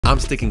I'm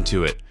sticking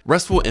to it.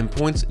 RESTful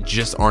endpoints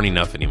just aren't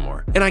enough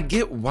anymore. And I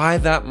get why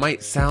that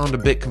might sound a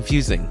bit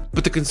confusing,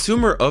 but the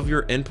consumer of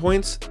your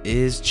endpoints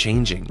is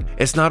changing.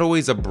 It's not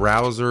always a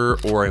browser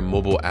or a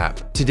mobile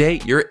app.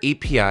 Today, your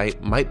API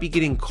might be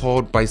getting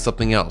called by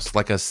something else,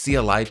 like a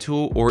CLI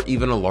tool or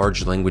even a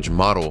large language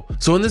model.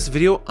 So in this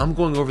video, I'm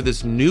going over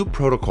this new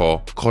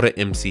protocol called an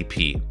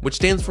MCP, which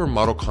stands for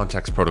Model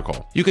Context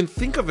Protocol. You can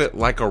think of it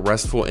like a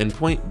RESTful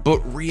endpoint, but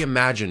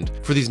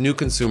reimagined for these new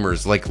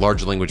consumers like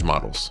large language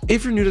models.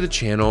 If you're new to the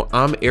channel,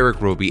 I'm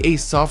Eric Roby, a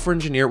software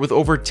engineer with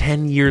over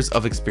 10 years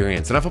of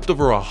experience, and I've helped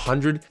over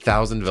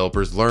 100,000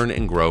 developers learn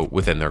and grow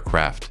within their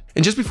craft.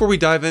 And just before we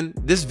dive in,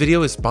 this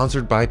video is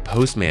sponsored by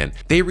Postman.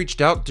 They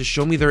reached out to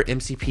show me their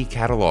MCP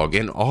catalog,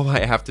 and all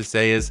I have to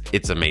say is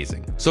it's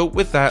amazing. So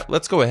with that,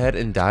 let's go ahead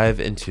and dive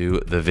into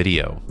the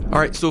video. All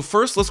right, so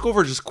first let's go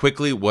over just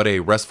quickly what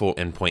a RESTful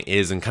endpoint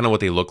is and kind of what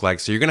they look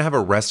like. So you're gonna have a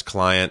REST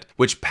client,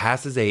 which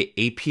passes a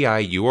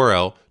API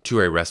URL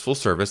to a RESTful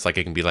service, like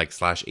it can be like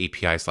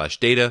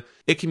 /API/data.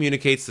 It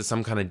communicates to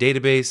some kind of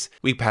database.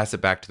 We pass it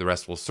back to the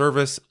RESTful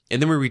service,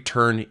 and then we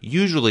return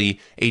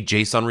usually a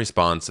JSON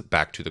response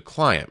back to the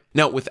client.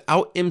 Now,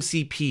 without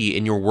MCP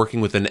and you're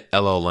working with an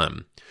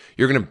LLM,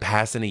 you're going to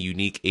pass in a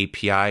unique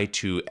API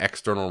to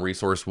external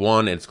resource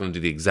 1, and it's going to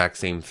do the exact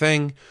same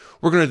thing.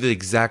 We're going to do the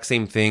exact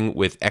same thing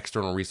with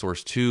external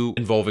resource 2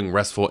 involving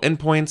RESTful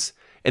endpoints.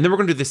 And then we're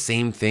going to do the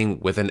same thing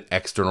with an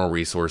external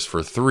resource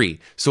for 3.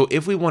 So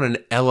if we want an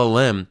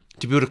LLM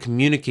to be able to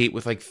communicate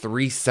with like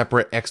 3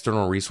 separate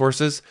external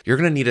resources, you're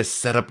going to need to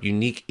set up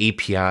unique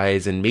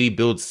APIs and maybe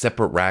build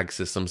separate RAG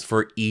systems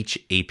for each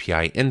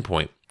API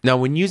endpoint. Now,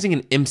 when using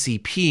an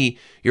MCP,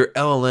 your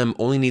LLM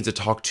only needs to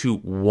talk to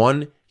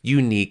one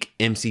unique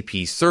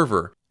MCP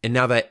server. And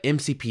now that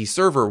MCP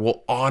server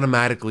will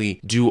automatically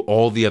do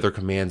all the other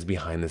commands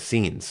behind the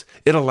scenes.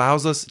 It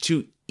allows us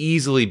to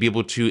easily be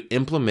able to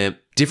implement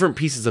different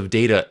pieces of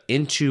data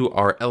into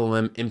our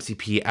LLM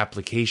MCP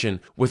application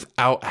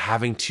without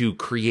having to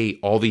create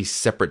all these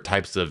separate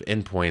types of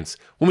endpoints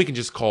when we can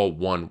just call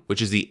one,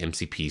 which is the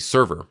MCP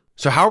server.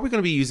 So how are we going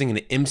to be using an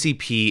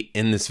MCP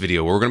in this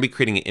video? We're going to be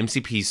creating an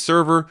MCP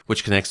server,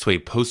 which connects to a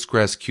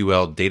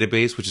PostgreSQL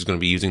database, which is going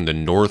to be using the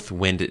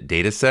Northwind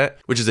dataset,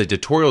 which is a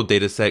tutorial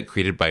dataset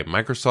created by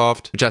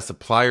Microsoft, which has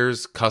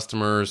suppliers,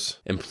 customers,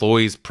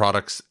 employees,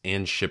 products,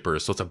 and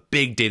shippers. So it's a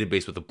big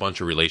database with a bunch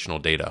of relational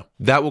data.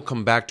 That will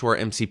come back to our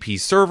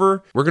MCP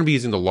server. We're going to be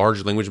using the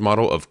large language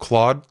model of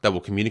Claude that will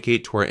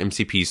communicate to our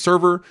MCP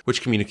server,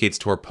 which communicates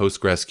to our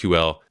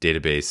PostgreSQL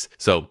database.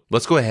 So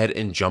let's go ahead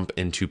and jump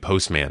into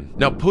Postman.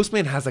 Now, Postman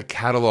has a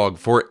catalog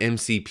for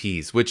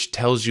MCPs, which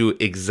tells you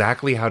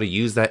exactly how to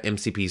use that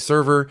MCP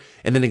server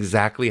and then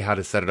exactly how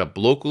to set it up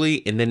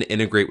locally and then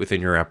integrate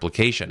within your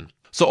application.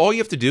 So all you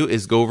have to do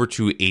is go over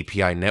to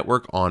API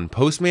Network on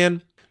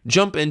Postman,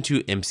 jump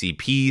into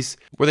MCPs,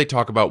 where they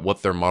talk about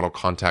what their Model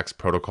Context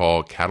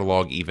Protocol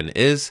catalog even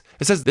is.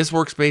 It says this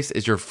workspace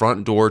is your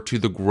front door to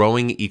the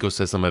growing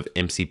ecosystem of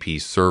MCP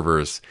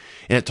servers.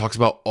 And it talks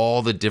about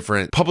all the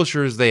different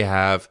publishers they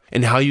have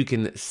and how you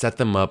can set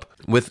them up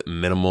with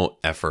minimal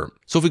effort.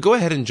 So if we go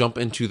ahead and jump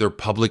into their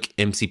public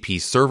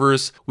MCP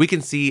servers, we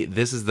can see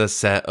this is the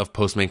set of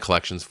Postman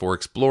collections for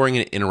exploring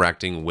and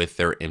interacting with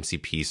their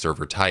MCP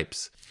server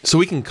types. So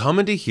we can come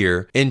into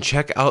here and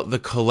check out the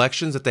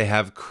collections that they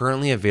have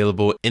currently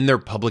available in their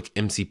public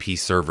MCP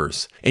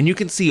servers. And you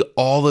can see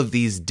all of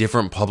these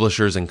different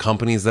publishers and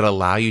companies that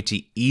allow you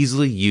to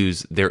easily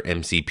use their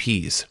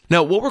MCPs.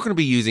 Now, what we're going to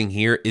be using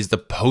here is the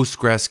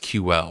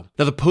PostgreSQL.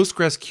 Now, the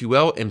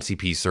PostgreSQL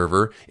MCP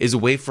server is a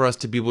way for us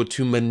to be able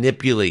to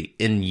manipulate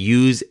and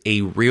use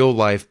a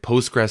real-life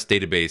Postgres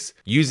database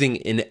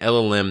using an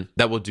LLM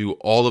that will do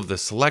all of the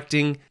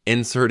selecting,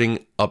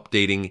 inserting,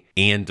 updating,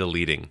 and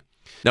deleting.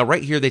 Now,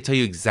 right here, they tell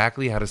you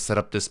exactly how to set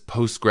up this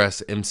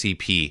Postgres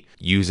MCP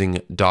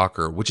using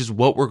Docker, which is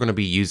what we're going to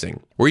be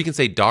using. Where you can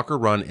say Docker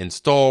run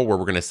install, where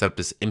we're going to set up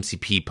this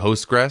MCP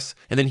Postgres.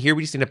 And then here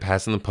we just need to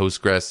pass in the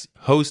Postgres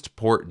host,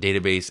 port,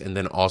 database, and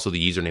then also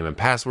the username and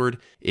password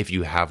if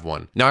you have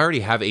one. Now, I already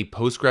have a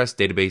Postgres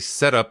database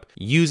set up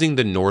using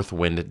the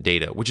Northwind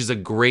data, which is a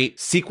great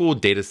SQL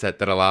data set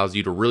that allows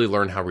you to really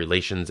learn how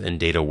relations and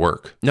data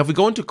work. Now, if we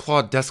go into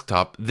Claude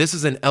Desktop, this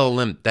is an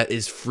LLM that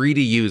is free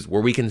to use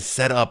where we can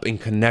set up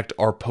and connect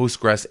our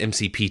Postgres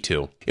MCP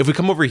to. If we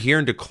come over here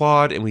into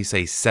Claude and we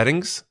say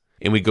settings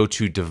and we go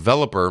to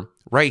developer,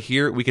 right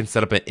here, we can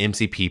set up an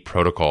MCP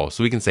protocol.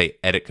 So we can say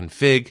edit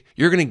config.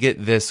 You're going to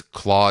get this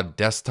Claude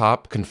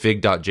desktop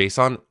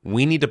config.json.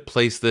 We need to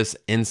place this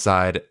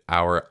inside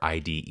our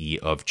IDE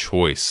of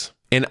choice.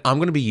 And I'm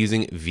going to be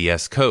using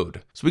VS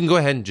Code. So we can go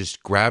ahead and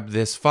just grab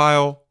this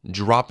file,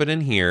 drop it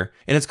in here,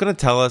 and it's going to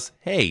tell us,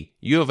 hey,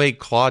 you have a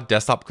Claude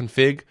desktop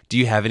config. Do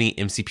you have any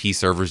MCP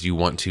servers you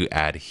want to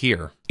add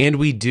here? And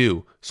we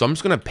do. So I'm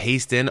just going to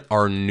paste in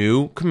our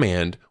new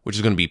command, which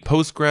is going to be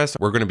Postgres.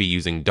 We're going to be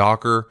using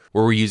Docker,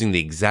 where we're using the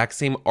exact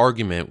same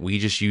argument we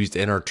just used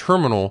in our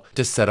terminal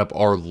to set up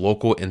our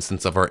local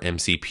instance of our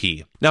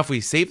MCP. Now, if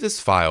we save this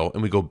file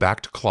and we go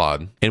back to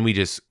Claude and we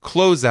just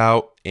close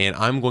out and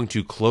I'm going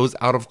to close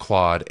out of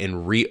Claude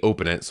and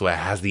reopen it so it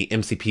has the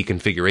MCP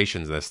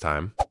configurations this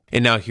time.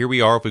 And now here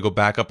we are. If we go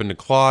back up into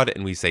Claude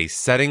and we say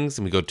settings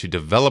and we go to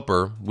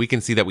developer, we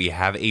can see that we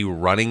have a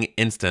running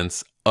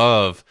instance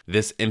of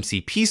this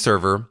MCP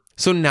server.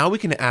 So now we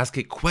can ask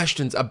it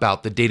questions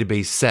about the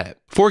database set.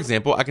 For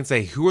example, I can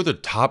say, who are the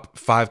top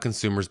 5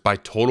 consumers by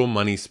total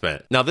money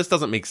spent? Now, this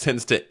doesn't make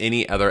sense to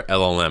any other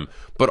LLM,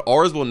 but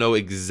ours will know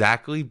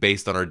exactly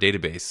based on our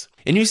database.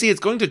 And you see, it's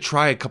going to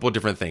try a couple of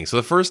different things. So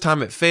the first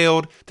time it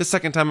failed, the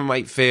second time it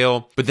might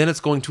fail, but then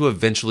it's going to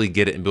eventually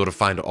get it and be able to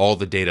find all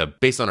the data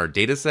based on our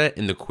data set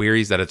and the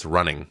queries that it's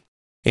running.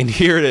 And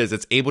here it is,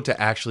 it's able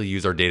to actually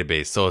use our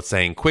database. So it's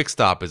saying quick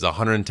stop is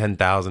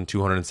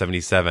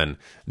 110,277,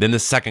 then the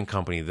second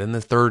company, then the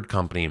third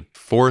company,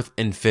 fourth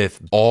and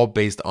fifth, all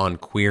based on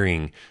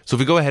querying. So if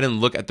we go ahead and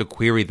look at the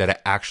query that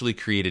it actually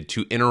created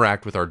to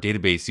interact with our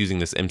database using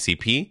this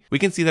MCP, we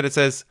can see that it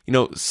says,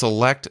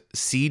 select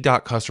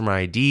c.customer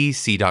ID,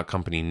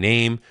 c.company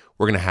name.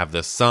 We're gonna have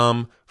the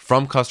sum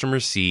from customer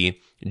C,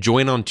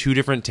 join on 2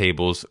 different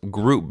tables,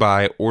 group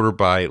by, order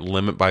by,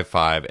 limit by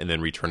 5, and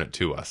then return it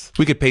to us.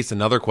 We could paste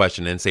another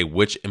question and say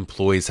which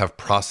employees have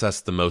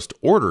processed the most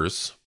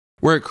orders,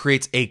 where it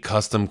creates a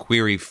custom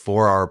query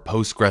for our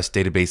Postgres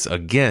database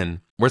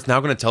again, where it's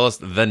now going to tell us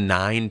the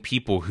 9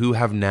 people who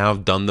have now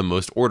done the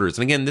most orders.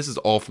 And again, this is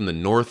all from the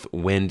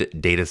Northwind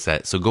data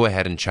set. So go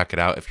ahead and check it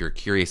out if you're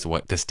curious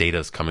what this data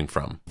is coming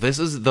from. This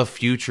is the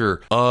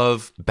future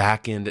of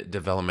backend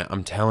development.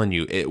 I'm telling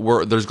you,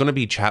 there's going to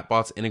be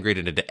chatbots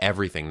integrated into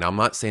everything. Now, I'm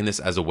not saying this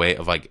as a way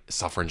of like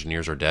software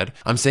engineers are dead.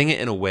 I'm saying it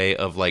in a way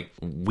of like,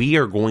 we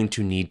are going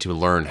to need to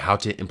learn how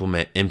to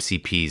implement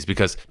MCPs,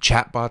 because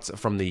chatbots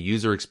from the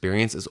user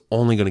experience is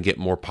only going to get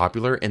more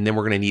popular. And then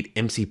we're going to need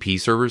MCP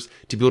servers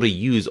to be able to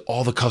use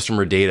all the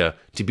customer data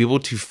to be able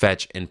to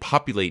fetch and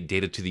populate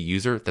data to the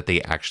user that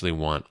they actually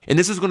want. And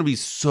this is going to be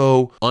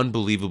so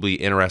unbelievably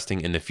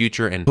interesting in the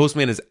future. And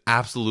Postman is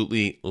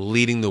absolutely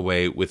leading the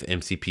way with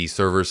MCP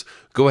servers.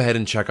 Go ahead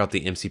and check out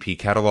the MCP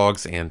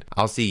catalogs, and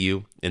I'll see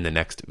you in the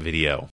next video.